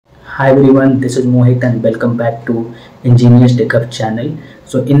Hi everyone, this is Mohit and welcome back to Ingenious TechHub channel.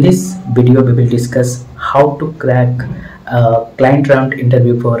 So in this video we will discuss how to crack a client round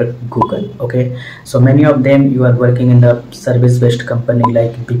interview for Google. Okay, so many of them you are working in the service based company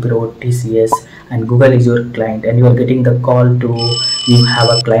like Wipro, TCS, and Google is your client and you are getting the call to you have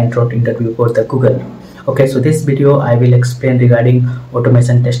a client round interview for the Google. Okay, so this video I will explain regarding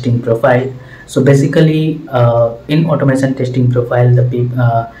automation testing profile. So basically in automation testing profile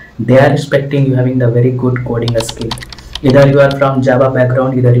they are expecting you having the very good coding skill. Either you are from Java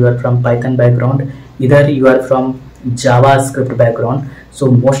background, either you are from Python background, either you are from JavaScript background.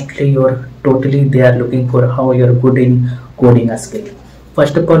 So mostly they are looking for how you're good in coding skill.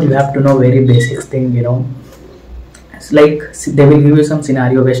 First of all, you have to know very basic thing, it's like they will give you some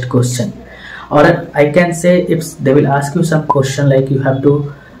scenario based question, or I can say if they will ask you some question like you have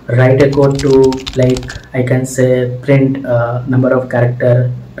to write a code to, like I can say, print number of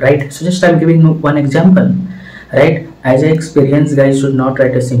character, right? So just I'm giving one example, right? As I experience, guys should not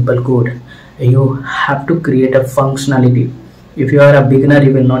write a simple code. You have to create a functionality. If you are a beginner,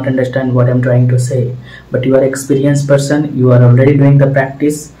 you will not understand what I'm trying to say, but you are experienced person, you are already doing the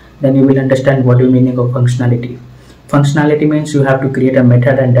practice, then you will understand what the meaning of functionality. Functionality means you have to create a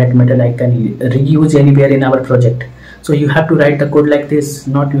method, and that method I can reuse anywhere in our project. So you have to write the code like this,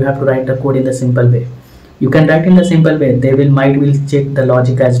 not you have to write the code in the simple way. You can write in the simple way, they might check the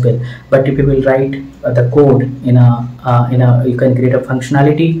logic as well, but if you will write the code in a you can create a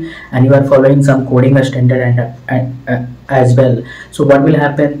functionality and you are following some coding standard and as well. So what will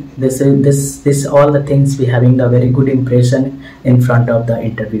happen, this all the things we having a very good impression in front of the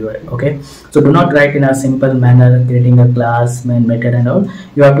interviewer. Okay, so do not write in a simple manner creating a class, main method and all.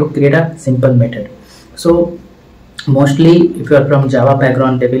 You have to create a simple method. So mostly if you are from Java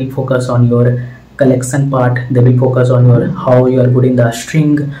background, they will focus on your collection part, they will focus on your how you are good in the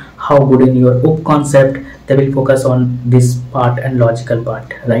string, how good in your hook concept, they will focus on this part and logical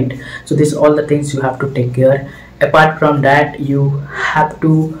part, right? So this all the things you have to take care. Apart from that, you have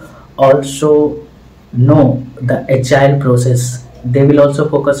to also know the agile process. They will also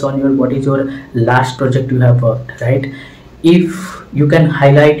focus on your what is your last project you have worked, right? If you can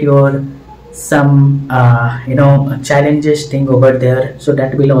highlight your some challenges thing over there, so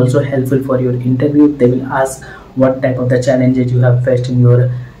that will also helpful for your interview. They will ask what type of the challenges you have faced in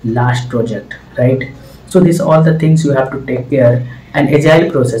your last project, right? So this all the things you have to take care. And agile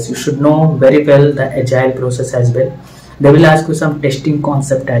process, you should know very well the agile process as well. They will ask you some testing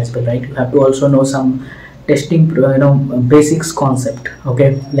concept as well, right? You have to also know some testing basics concept,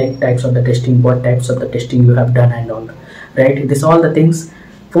 okay, like types of the testing, what types of the testing you have done and all, right? This all the things.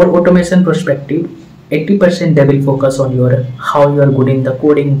 For automation perspective, 80% they will focus on your how you are good in the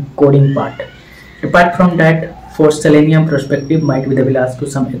coding part. Apart from that, for Selenium perspective, might be they will ask you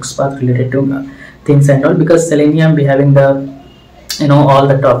some experts related to things and all, because Selenium we having the all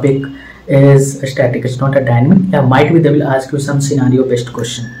the topic is static, it's not a dynamic. Yeah, might be they will ask you some scenario based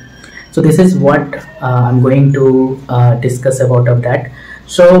question. So this is what I'm going to discuss about of that.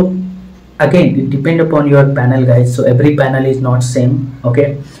 So again, it depend upon your panel, guys. So every panel is not same.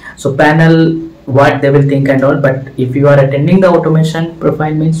 Okay, so panel what they will think and all, but if you are attending the automation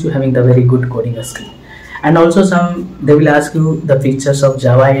profile means you having the very good coding skill. And also some they will ask you the features of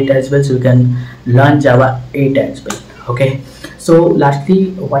Java 8 as well, so you can learn Java 8 as well. Okay, so lastly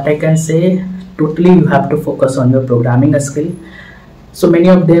what I can say, totally you have to focus on your programming skill. So many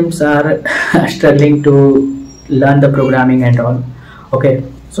of them are struggling to learn the programming and all. Okay,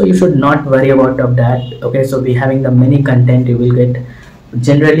 so you should not worry about of that. Okay, so we having the many content you will get.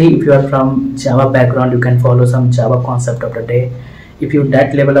 Generally if you are from Java background, you can follow some Java concept of the day. If you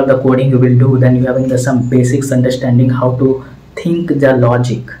that level of the coding you will do, then you having the some basics understanding how to think the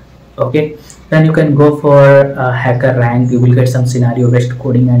logic. Okay, then you can go for a hacker rank, you will get some scenario based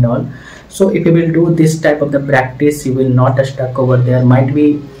coding and all. So if you will do this type of the practice, you will not stuck over there. Might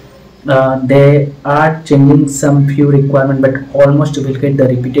be they are changing some few requirement, but almost you will get the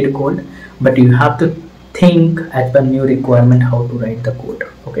repeated code, but you have to think as per new requirement how to write the code.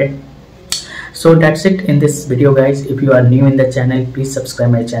 Okay, so that's it in this video, guys. If you are new in the channel, please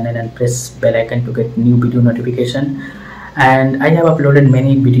subscribe my channel and press bell icon to get new video notification. And I have uploaded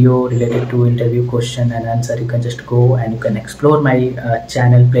many video related to interview question and answer. You can just go and you can explore my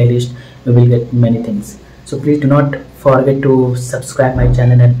channel playlist. You will get many things. So please do not forget to subscribe my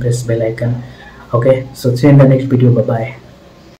channel and press bell icon. Okay, so see you in the next video. Bye bye.